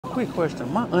Quick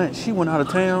question. My aunt, she went out of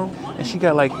town and she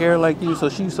got like hair like you, so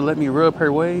she used to let me rub her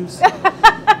waves.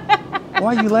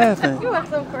 Why are you laughing? You are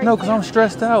so crazy. No, because I'm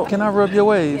stressed out. Can I rub your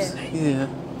waves? Yeah.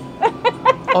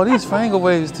 Oh, these Fangle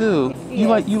waves too.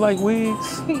 Yes. You like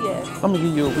wigs? Yes. I'm gonna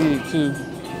give you a wig too.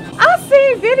 I've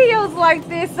seen videos like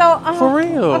this, so For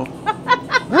real?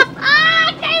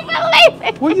 I can't believe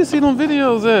it. Where you see them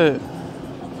videos at?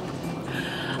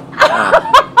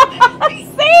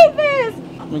 See this?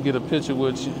 Let me get a picture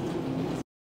with you.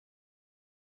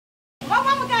 My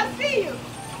mama gotta see you.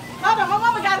 Hold on, my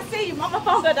mama gotta see you. Mama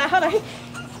phone got that. Hold on.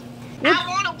 I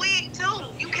want a wig too.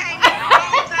 You came at the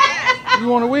wrong time. You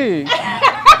want a wig? Look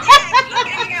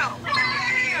at him.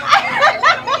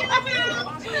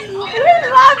 We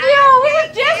love you. We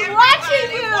were just watching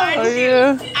you. Oh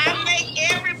yeah? I make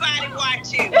everybody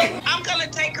watch you. I'm gonna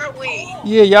take her wig.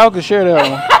 Yeah, y'all can share that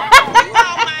one.